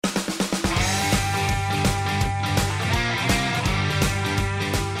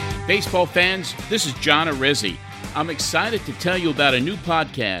Baseball fans, this is John Arezzi. I'm excited to tell you about a new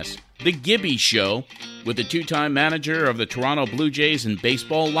podcast, The Gibby Show, with the two-time manager of the Toronto Blue Jays and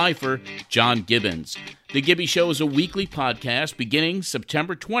baseball lifer, John Gibbons. The Gibby Show is a weekly podcast beginning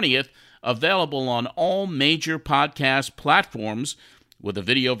September 20th, available on all major podcast platforms, with a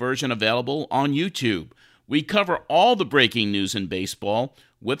video version available on YouTube. We cover all the breaking news in baseball,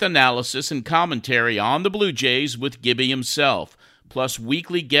 with analysis and commentary on the Blue Jays with Gibby himself, plus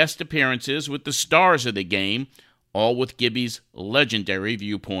weekly guest appearances with the stars of the game, all with Gibby's legendary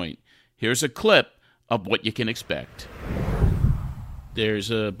viewpoint. Here's a clip of what you can expect. There's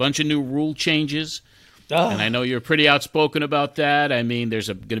a bunch of new rule changes, and I know you're pretty outspoken about that. I mean, there's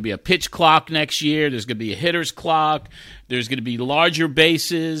going to be a pitch clock next year. There's going to be a hitter's clock. There's going to be larger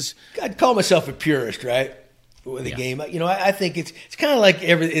bases. I'd call myself a purist, right, with the game. You know, I think it's kind of like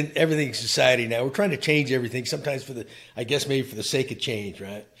everything in society now. We're trying to change everything, sometimes maybe for the sake of change,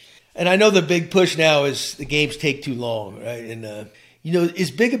 right? And I know the big push now is the games take too long, right? And, you know,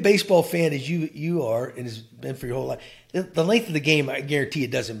 as big a baseball fan as you are and has been for your whole life, the length of the game, I guarantee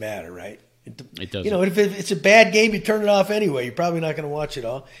it doesn't matter, right? It doesn't. You know, if it's a bad game, you turn it off anyway. You're probably not going to watch it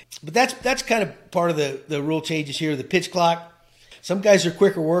all. But that's kind of part of the rule changes here. The pitch clock. Some guys are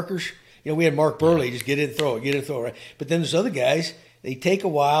quicker workers. You know, we had Mark Burley, just get in and throw it, right? But then there's other guys, they take a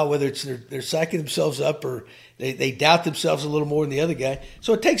while, whether it's they're psyching themselves up or they doubt themselves a little more than the other guy.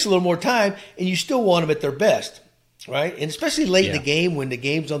 So it takes a little more time, and you still want them at their best, right? And especially late in the game when the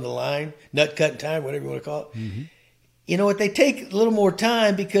game's on the line, nut-cutting time, whatever you want to call it. Mm-hmm. You know what? They take a little more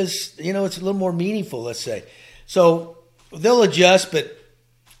time because, you know, it's a little more meaningful, let's say. So they'll adjust, but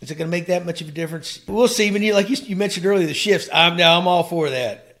is it going to make that much of a difference? We'll see. When like you mentioned earlier, the shifts, I'm all for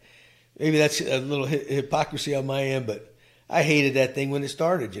that. Maybe that's a little hypocrisy on my end, but I hated that thing when it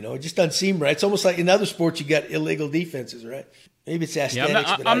started. You know, it just doesn't seem right. It's almost like in other sports you got illegal defenses, right? Maybe it's aesthetics.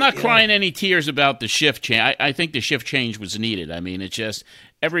 Yeah, I'm not crying any tears about the shift change. I think the shift change was needed. I mean, it's just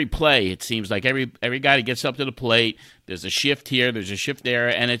every play, it seems like every guy that gets up to the plate, there's a shift here, there's a shift there,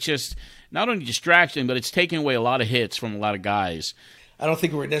 and it's just not only distraction, but it's taking away a lot of hits from a lot of guys. I don't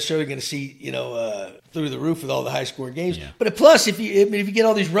think we're necessarily going to see, you know, through the roof with all the high-scoring games. Yeah. But plus, if you get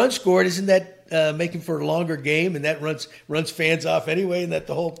all these runs scored, isn't that making for a longer game, and that runs fans off anyway? Isn't that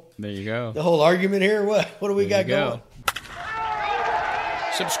the whole there you go the whole argument here? What do we got going?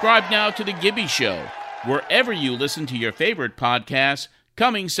 Subscribe now to The Gibby Show, wherever you listen to your favorite podcasts,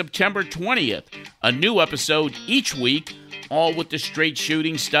 coming September 20th. A new episode each week, all with the straight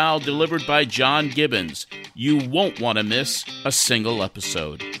shooting style delivered by John Gibbons. You won't want to miss a single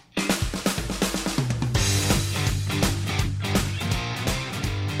episode.